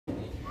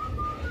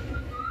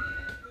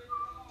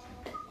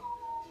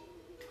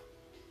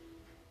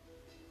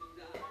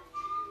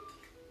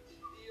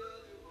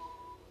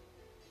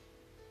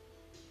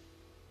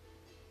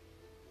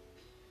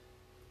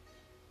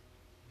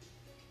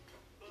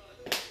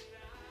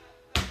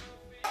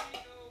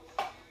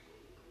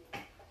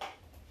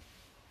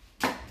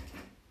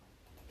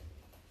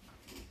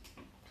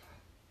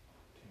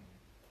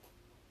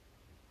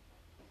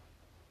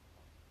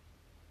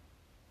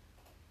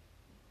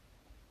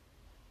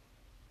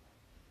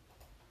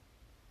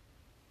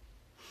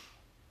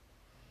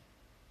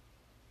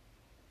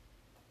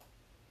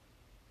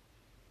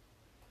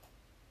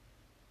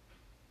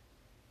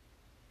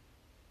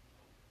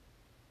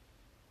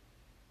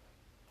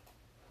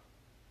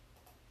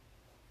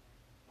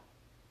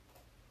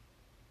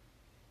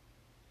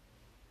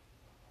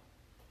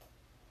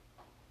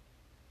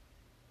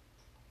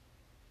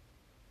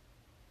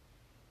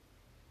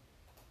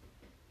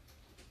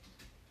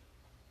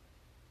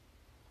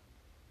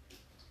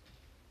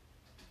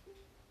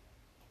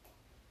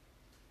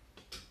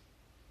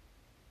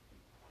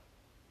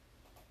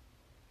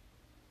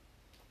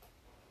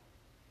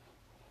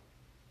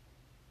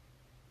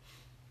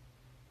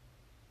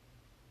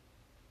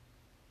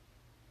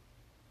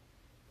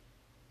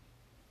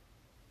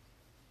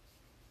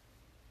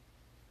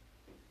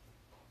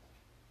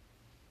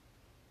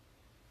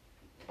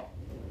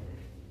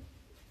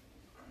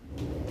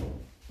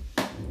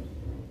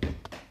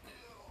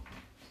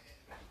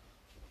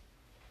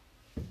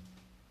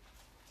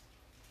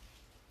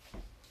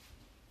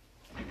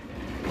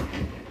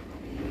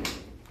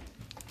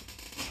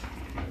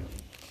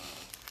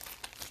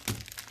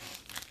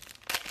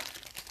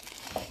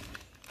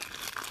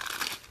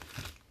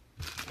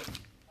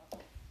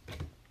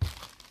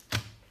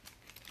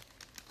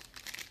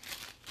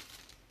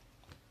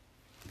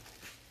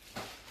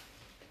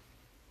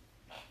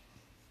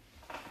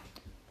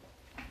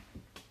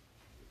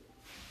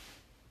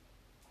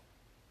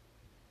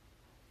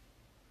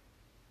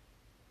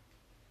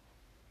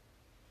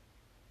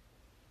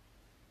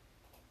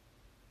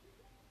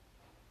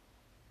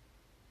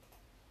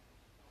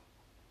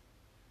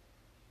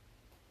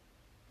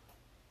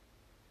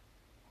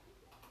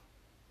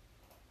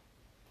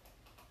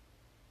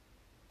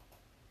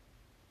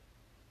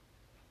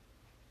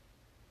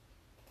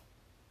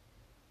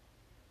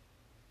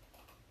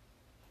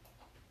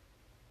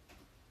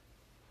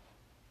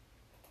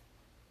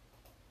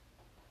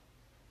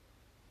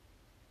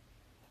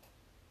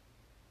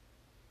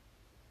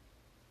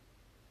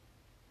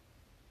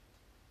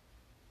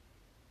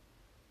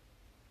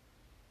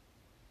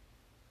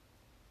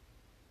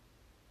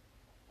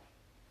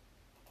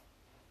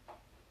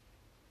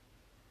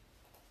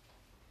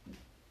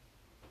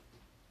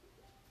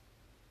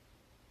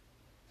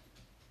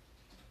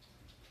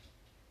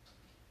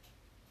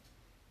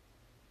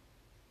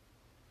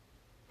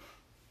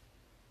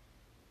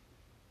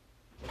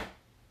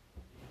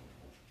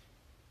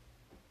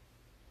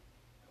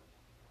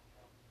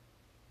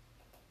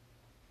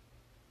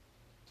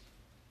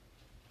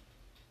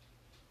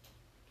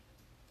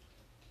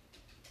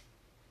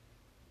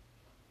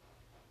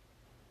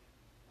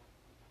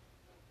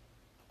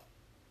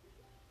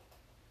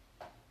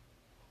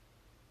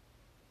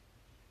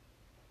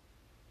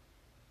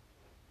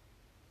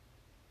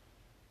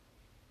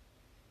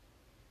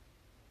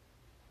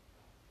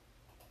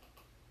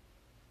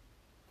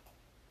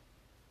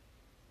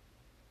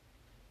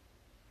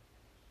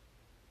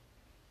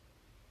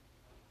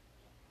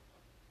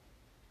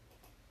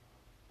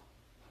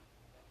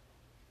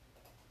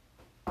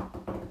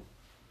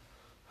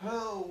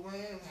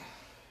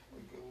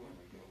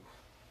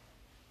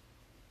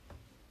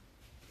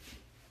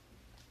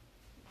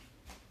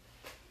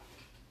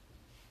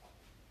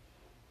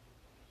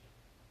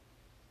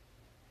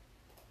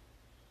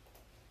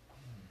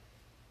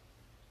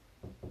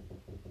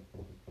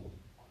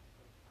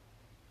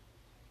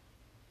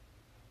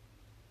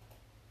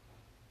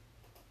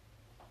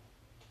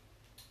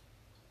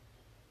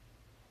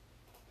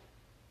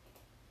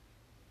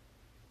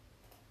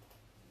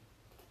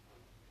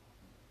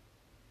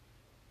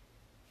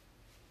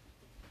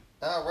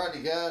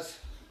Alrighty guys,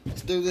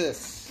 let's do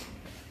this.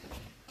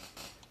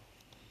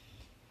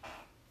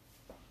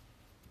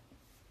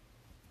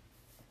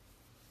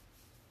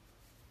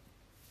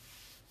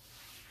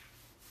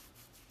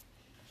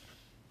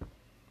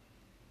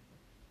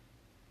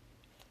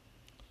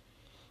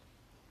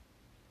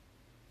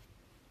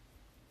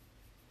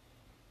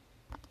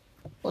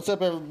 What's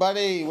up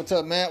everybody? What's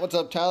up Matt? What's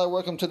up Tyler?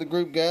 Welcome to the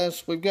group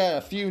guys. We've got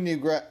a few new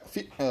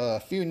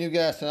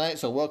guys tonight,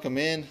 so welcome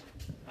in.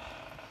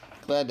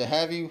 Glad to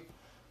have you.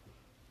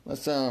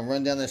 Let's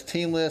run down this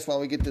team list while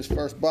we get this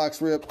first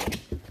box ripped.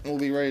 We'll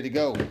be ready to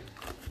go.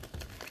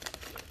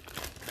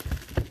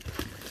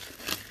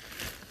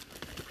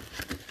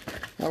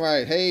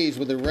 Alright, Hayes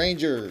with the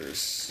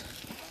Rangers.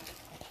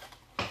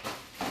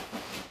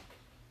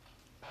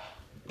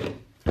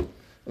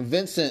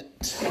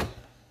 Vincent.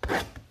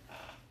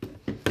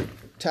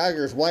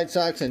 Tigers, White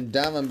Sox, and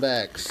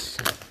Diamondbacks.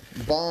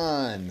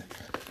 Bond.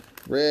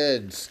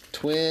 Reds,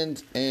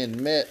 Twins,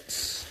 and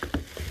Mets.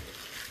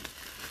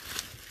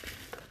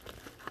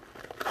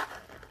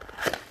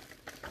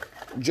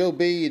 Joe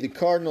B, the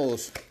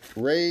Cardinals,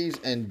 Rays,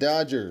 and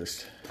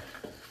Dodgers.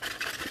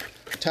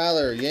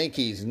 Tyler,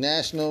 Yankees,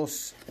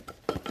 Nationals,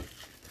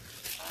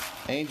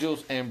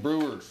 Angels, and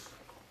Brewers.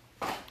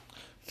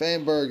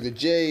 Fanberg, the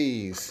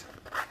Jays.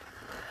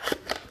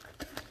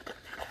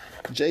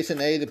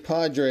 Jason A, the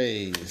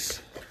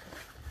Padres.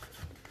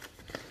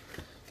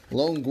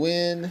 Lone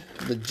Gwyn,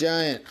 the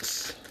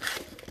Giants.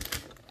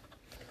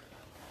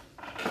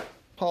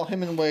 Paul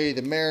Hemingway,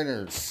 the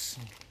Mariners.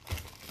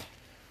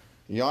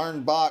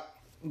 Yarnbach,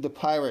 the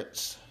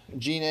Pirates.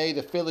 Gene A,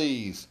 the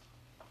Phillies.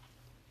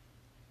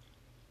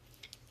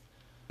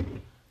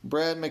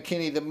 Brad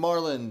McKinney, the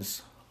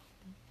Marlins.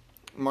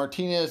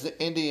 Martinez, the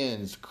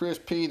Indians. Chris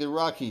P, the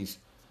Rockies.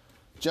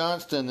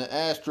 Johnston, the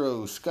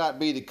Astros. Scott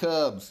B, the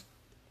Cubs.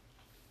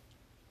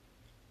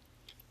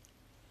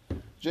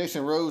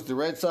 Jason Rose, the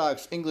Red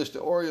Sox. English, the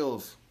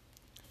Orioles.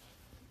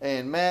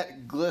 And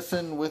Matt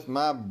Glisson with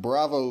my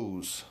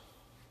Bravos.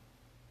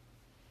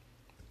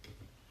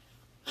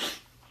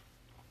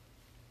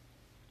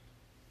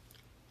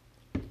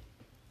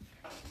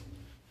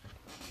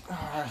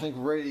 I think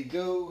we're ready to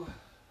go.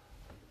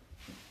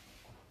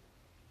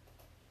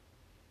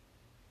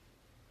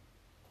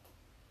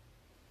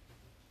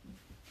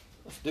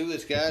 Let's do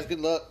this, guys. Good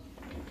luck.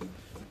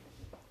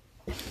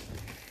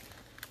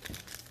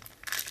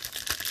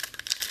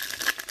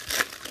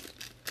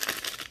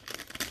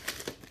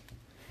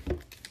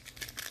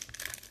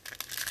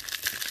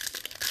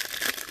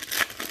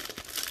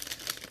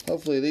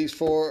 Hopefully these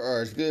four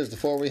are as good as the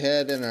four we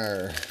had in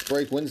our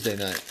break Wednesday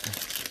night.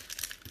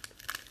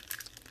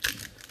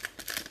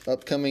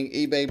 Upcoming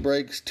eBay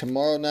breaks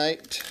tomorrow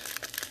night.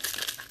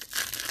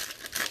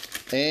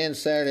 And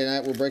Saturday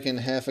night we're breaking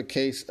half a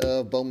case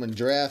of Bowman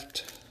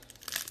Draft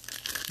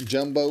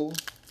Jumbo.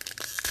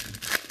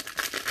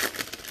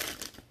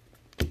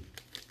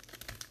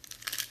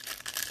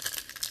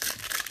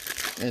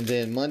 And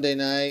then Monday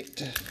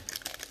night,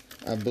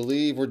 I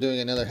believe we're doing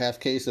another half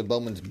case of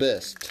Bowman's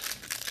Best.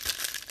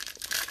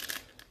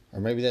 Or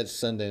maybe that's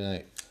Sunday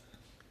night.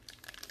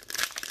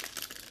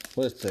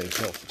 What is today?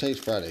 Oh, today's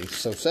Friday.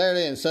 So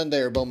Saturday and Sunday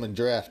are Bowman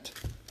Draft.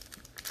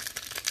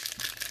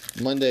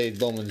 Monday is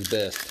Bowman's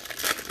Best.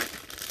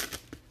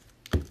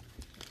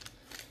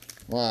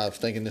 Well, I was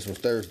thinking this was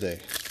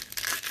Thursday.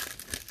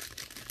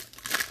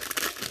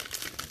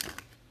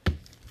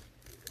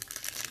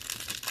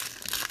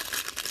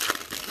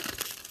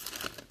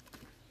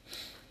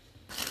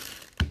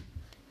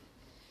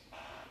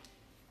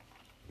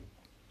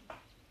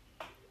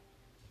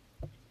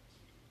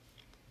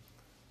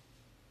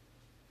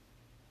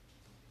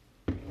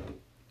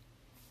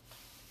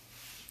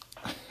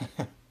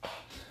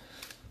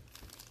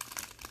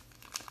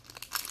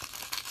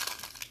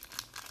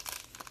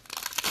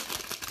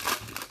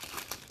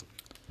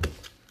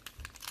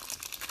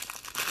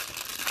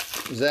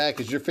 Zach,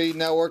 is your feed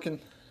not working?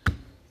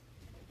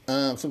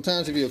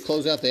 Sometimes if you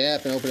close out the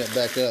app and open it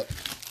back up.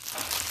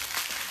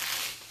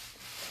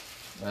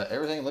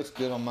 Everything looks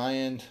good on my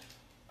end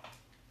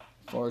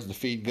as far as the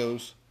feed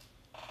goes.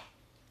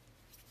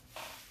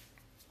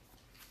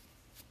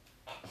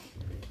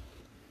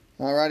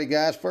 Alrighty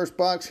guys, first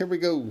box, here we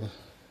go.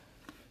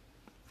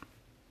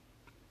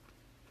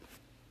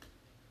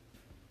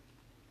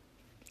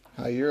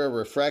 You're a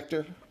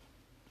refractor.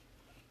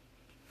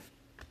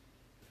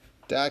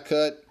 Die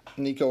cut,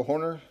 Nico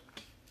Horner.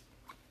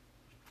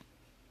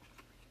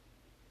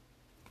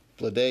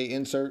 Vlade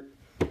insert.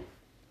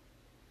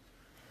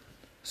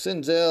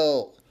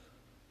 Senzel,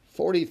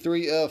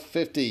 43 of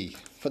 50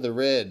 for the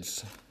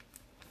Reds.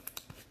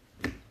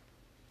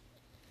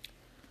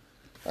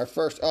 Our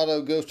first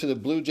auto goes to the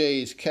Blue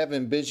Jays,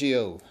 Kevin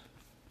Biggio.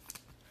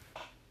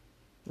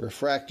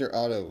 Refractor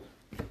auto.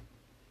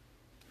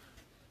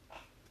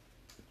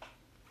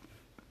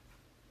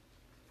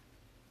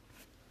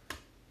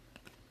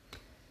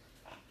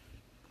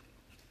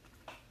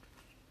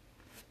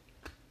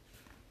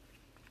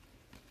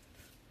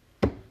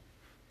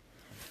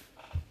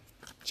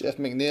 Jeff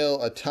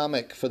McNeil,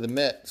 Atomic for the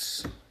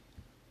Mets.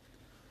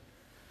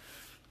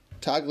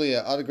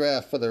 Toglia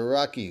autograph for the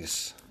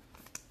Rockies.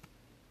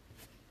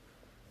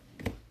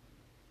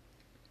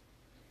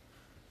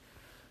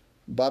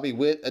 Bobby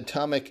Witt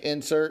atomic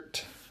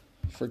insert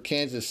for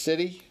Kansas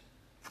City.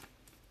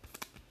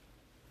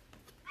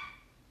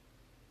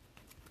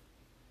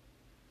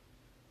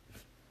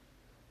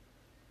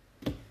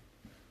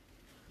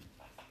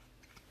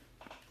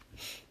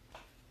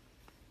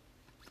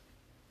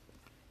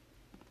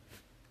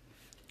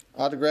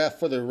 Autograph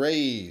for the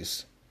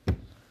Rays.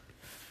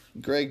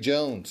 Greg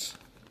Jones.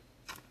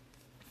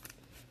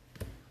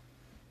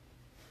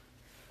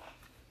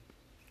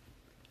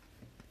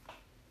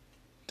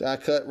 Die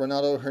cut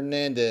Ronaldo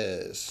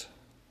Hernandez.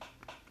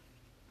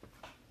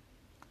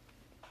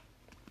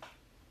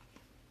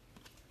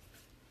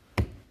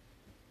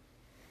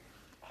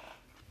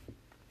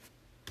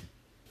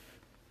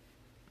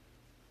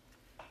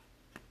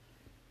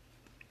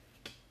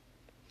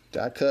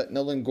 Die cut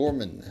Nolan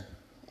Gorman.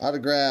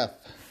 Autograph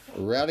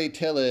Rowdy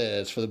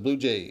Tellez for the Blue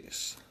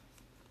Jays.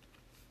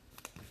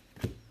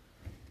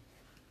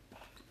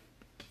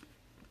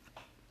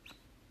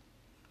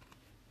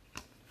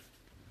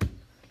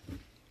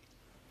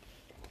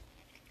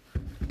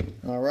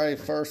 Alright,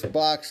 first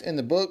box in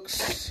the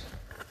books.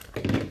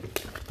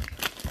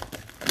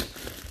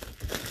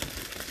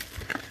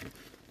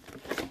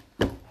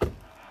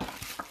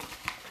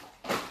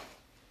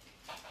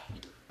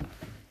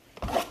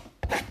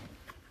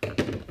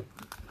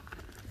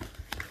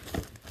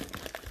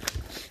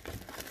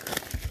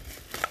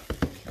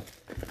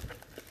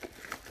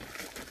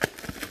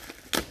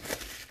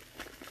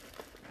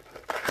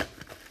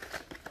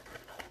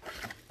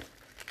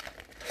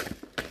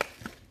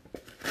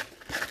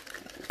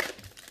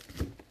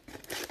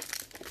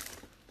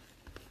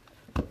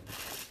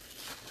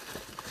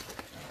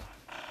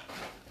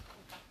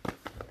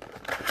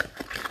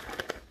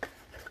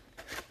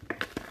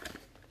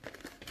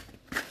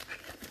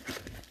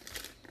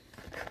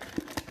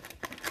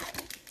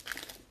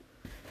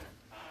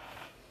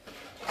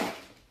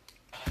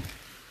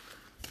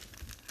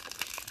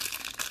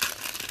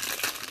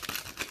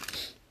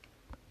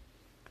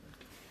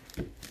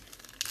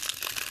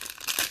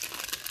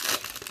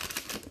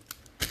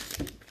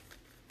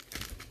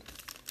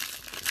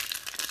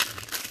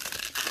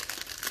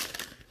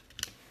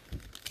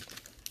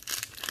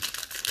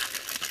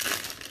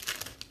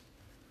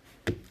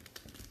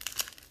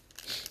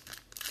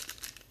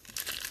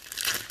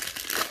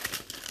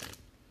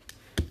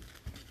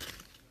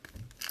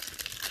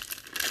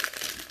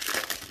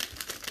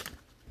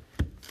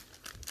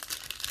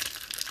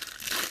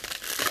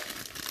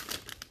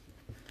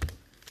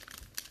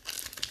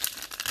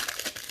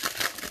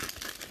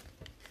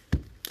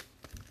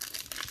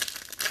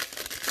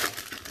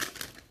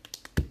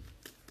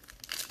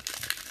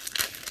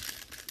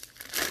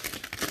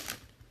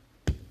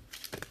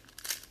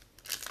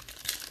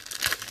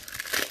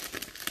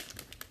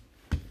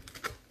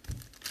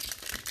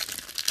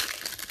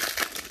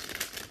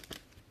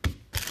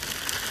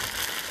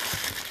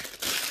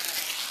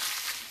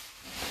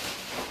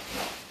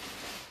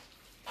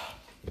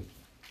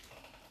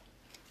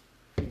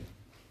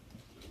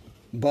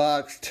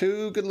 Box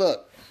 2, good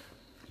luck.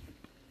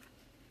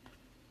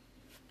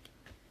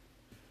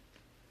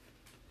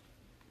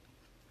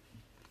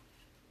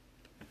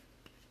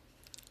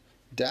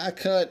 Die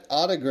cut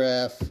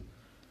autograph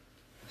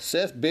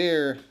Seth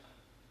Beer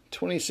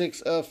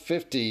 26 of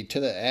 50 to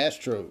the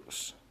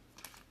Astros.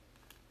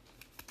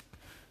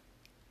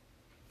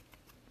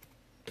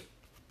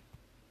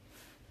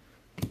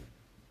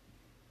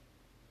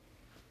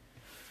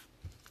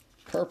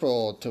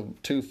 Purple to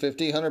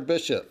 250 Hunter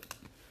Bishop.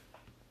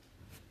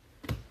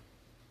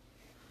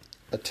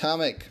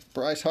 Atomic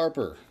Bryce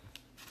Harper.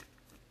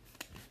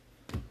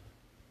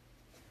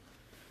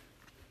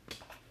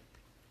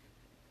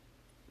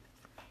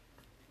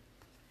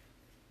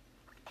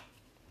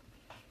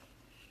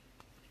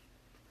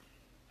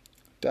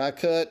 Die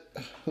cut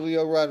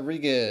Julio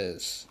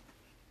Rodriguez.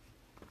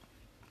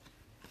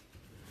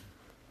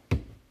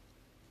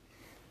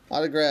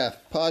 Autograph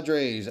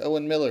Padres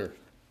Owen Miller.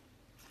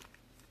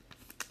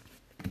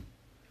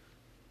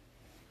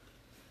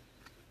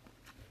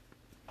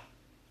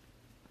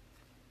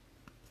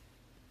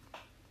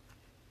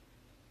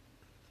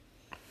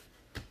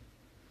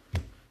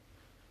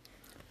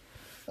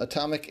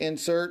 Atomic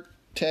insert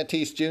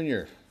Tatis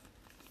Jr.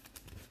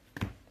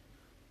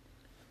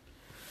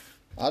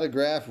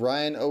 Autograph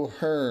Ryan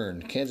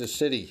O'Hearn, Kansas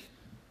City.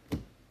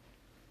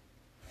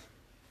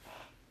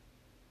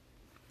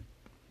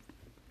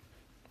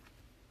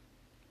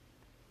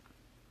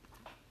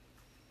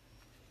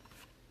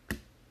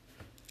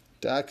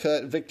 Die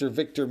cut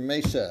Victor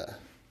Mesa.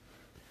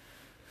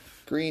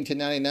 Green to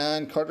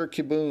 99 Carter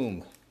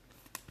Kieboom.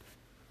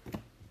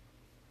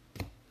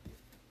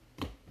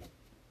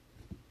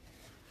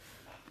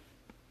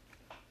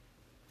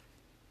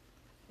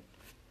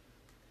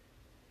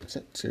 Is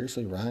that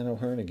seriously Ryan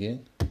O'Hearn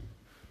again?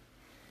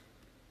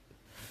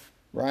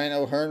 Ryan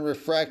O'Hearn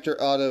refractor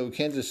auto,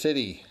 Kansas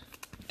City.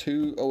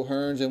 2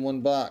 O'Hearns in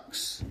one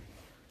box.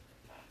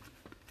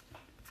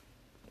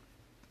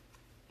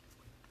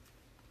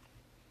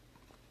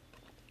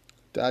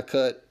 Die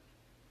cut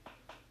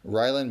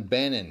Ryland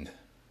Bannon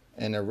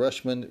and a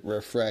Rushman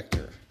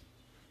refractor.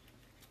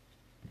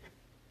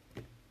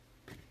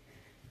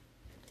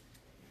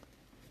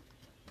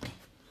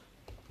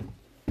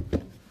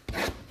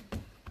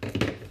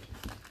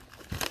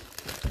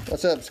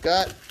 What's up,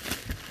 Scott?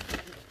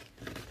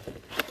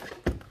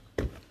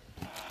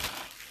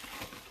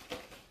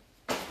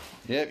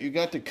 Yep, you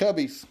got the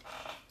Cubbies.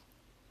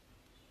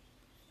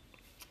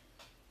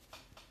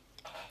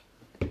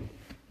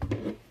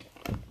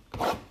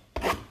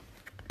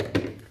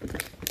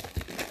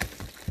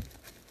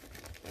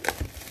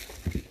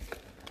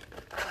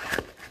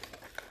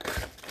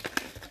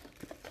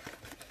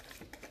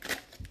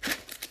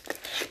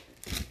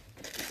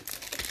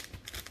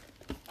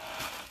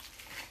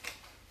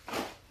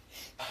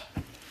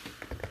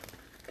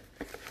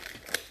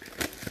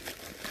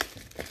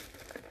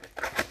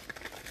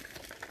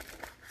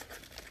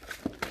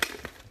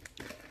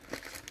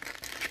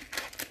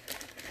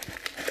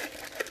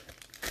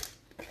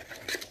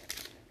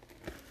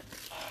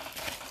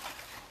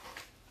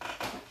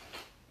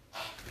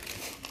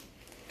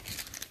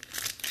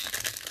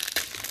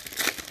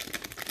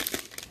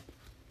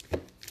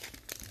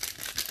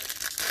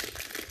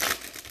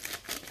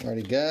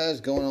 Alrighty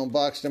guys, going on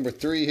box number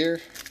 3 here.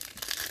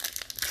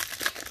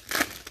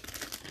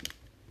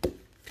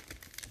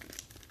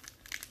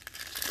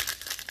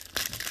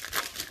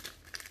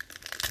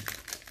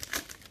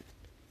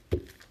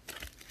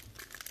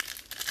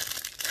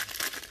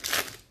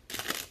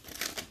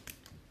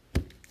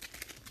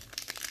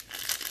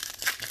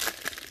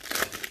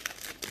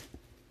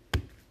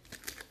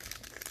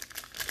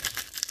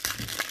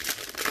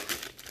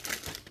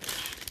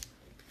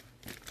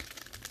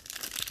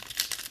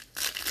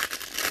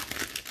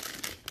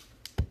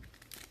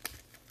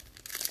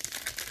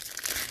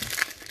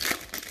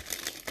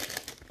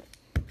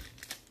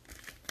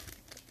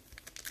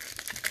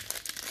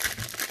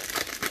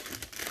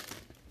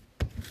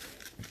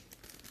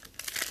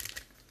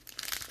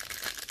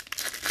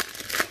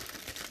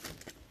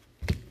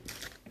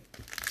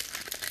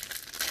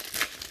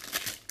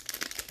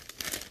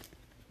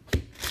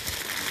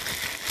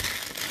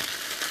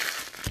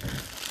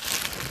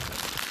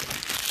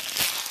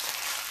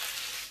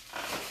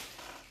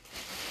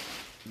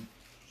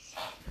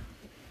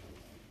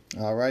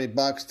 Alrighty,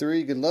 box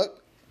 3, good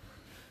luck.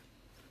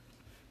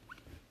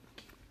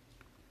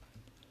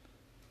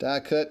 Die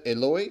cut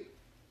Eloy.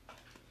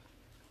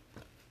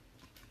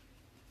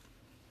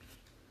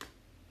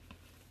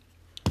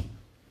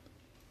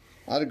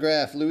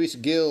 Autograph Luis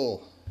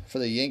Gil for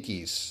the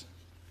Yankees.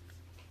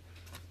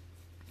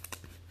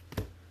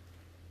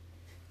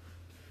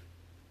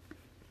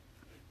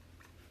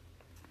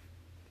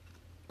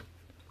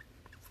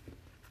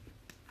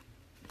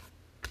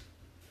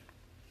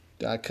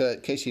 Die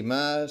cut Casey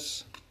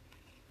Mize.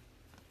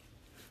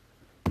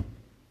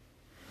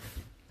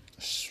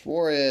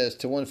 Suarez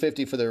to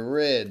 150 for the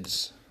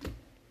Reds.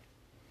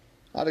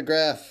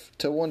 Autograph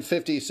to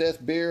 150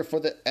 Seth Beer for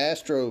the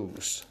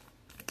Astros.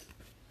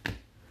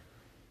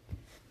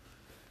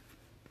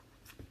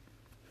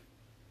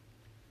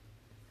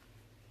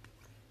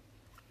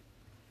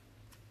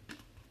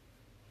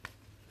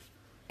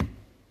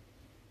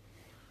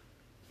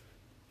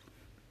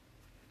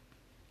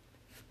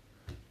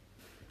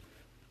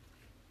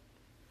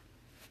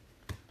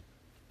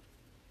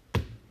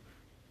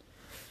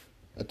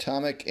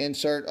 Atomic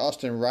insert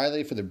Austin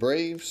Riley for the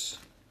Braves.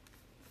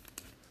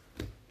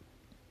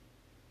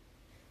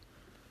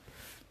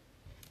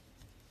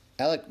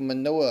 Alek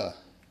Manoah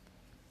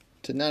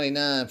to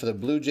 99 for the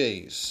Blue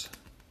Jays.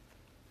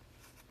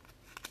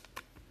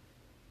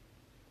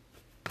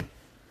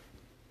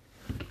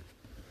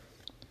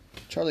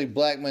 Charlie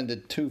Blackmon to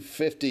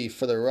 250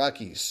 for the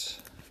Rockies.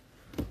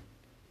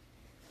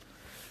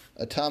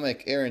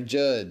 Atomic Aaron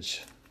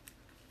Judge.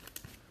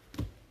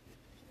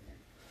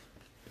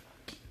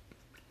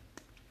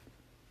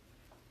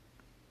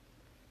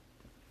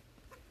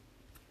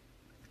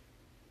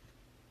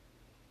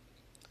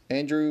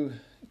 Andrew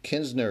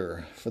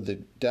Kinsner for the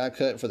die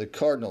cut for the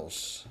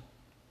Cardinals.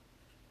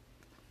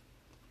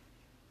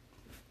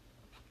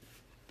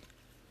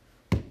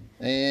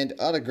 And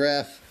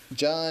autograph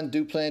John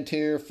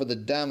Duplantier for the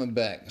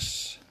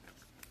Diamondbacks.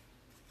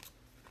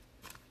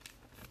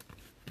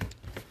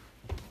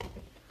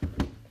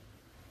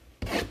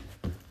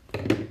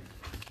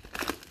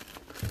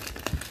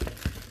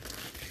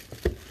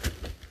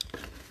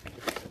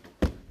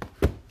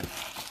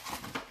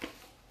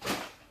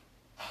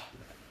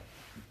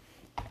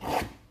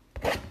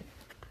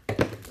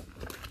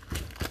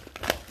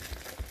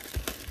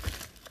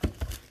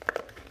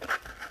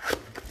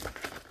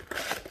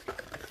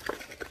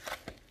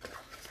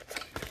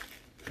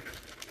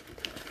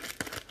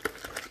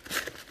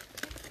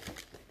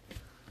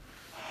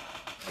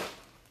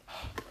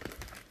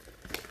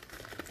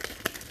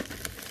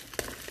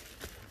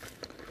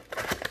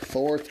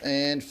 Fourth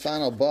and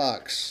final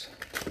box.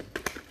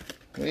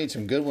 We need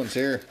some good ones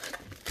here.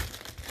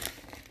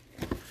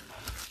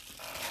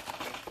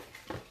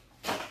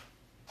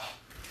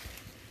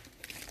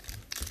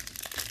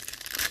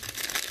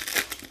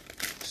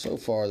 So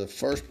far, the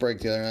first break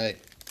the other night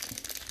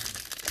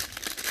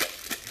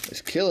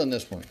is killing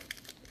this one.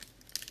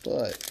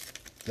 But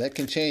that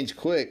can change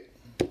quick.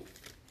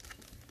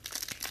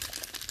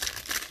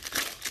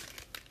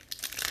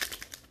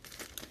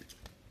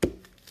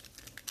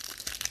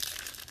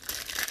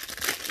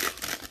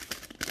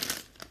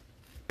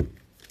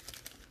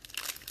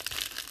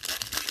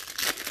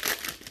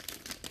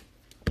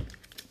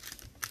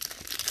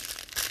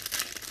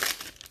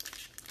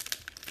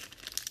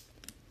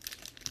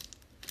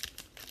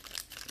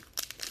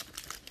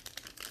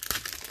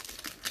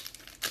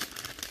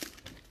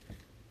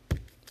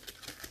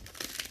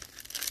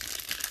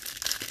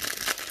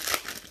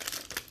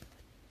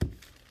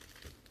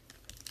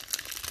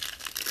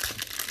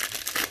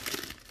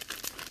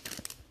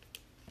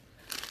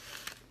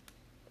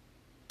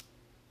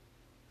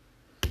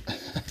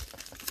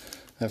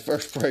 That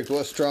first break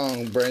was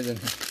strong, Brandon.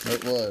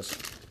 It was.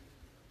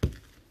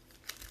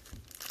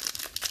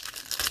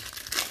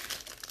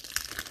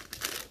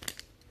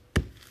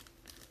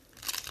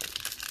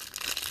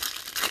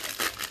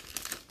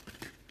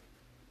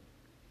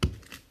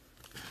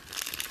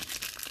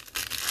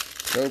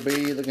 Joe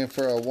B looking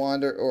for a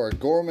Wander or a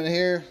Gorman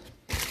here.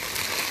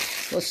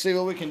 Let's see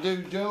what we can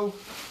do, Joe.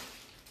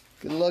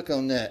 Good luck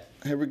on that.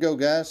 Here we go,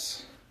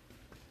 guys.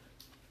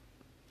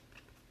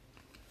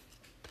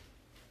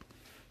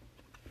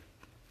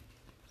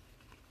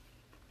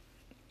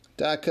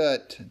 Die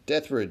cut,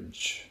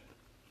 Deathridge.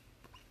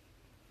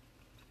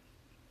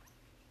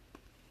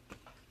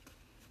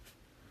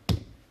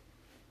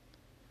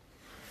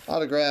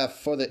 Autograph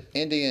for the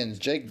Indians,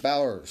 Jake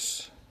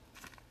Bowers.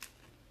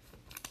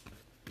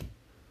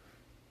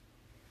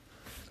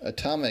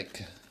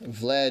 Atomic,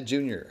 Vlad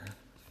Jr.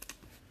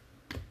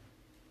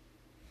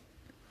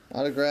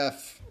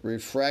 Autograph,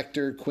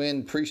 Refractor,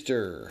 Quinn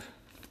Priester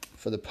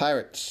for the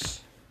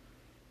Pirates.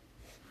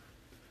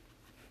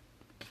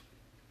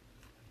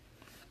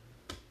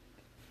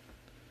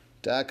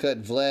 Die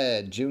cut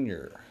Vlad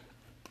Jr.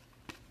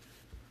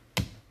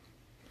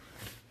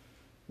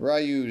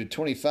 Ryu to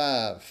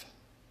 25.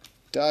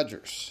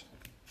 Dodgers.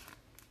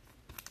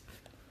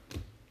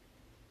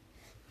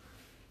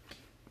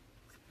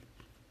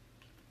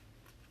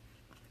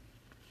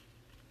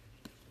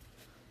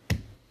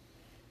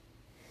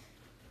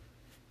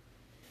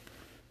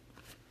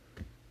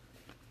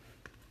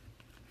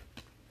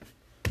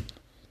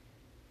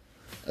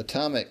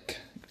 Atomic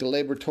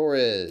Gleyber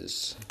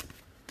Torres.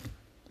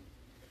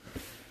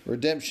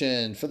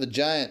 Redemption for the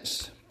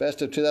Giants.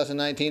 Best of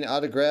 2019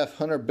 autograph,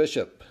 Hunter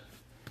Bishop.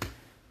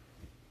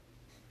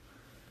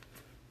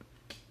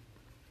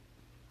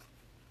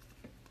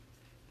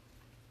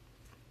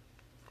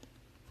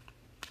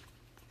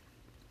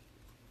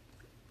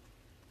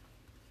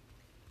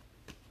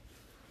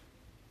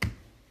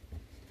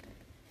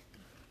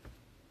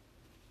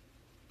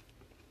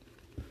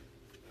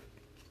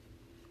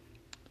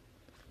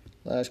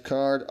 Last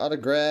card,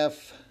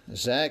 autograph,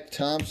 Zach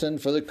Thompson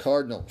for the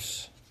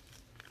Cardinals.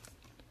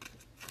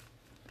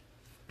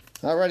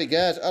 Alrighty,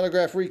 guys,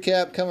 autograph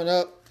recap coming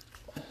up.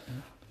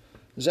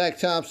 Zach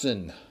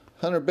Thompson,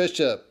 Hunter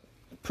Bishop,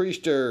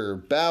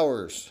 Priester,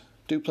 Bowers,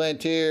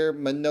 Duplantier,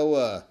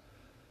 Manoah,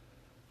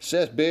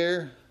 Seth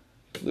Beer,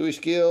 Louis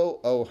Gill,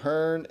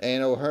 O'Hearn,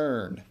 and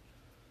O'Hearn.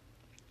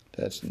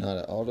 That's not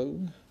an auto.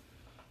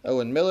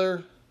 Owen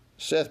Miller,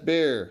 Seth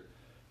Beer,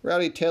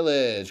 Rowdy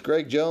Tellez,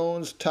 Greg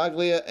Jones,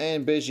 Taglia,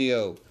 and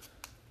Biggio.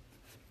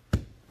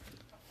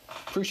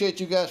 Appreciate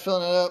you guys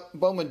filling it up.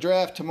 Bowman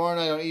draft tomorrow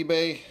night on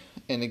eBay.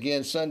 And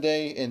again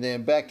Sunday. And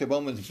then back to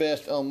Bowman's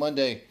Best on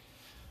Monday.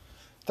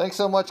 Thanks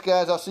so much,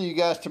 guys. I'll see you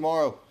guys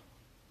tomorrow.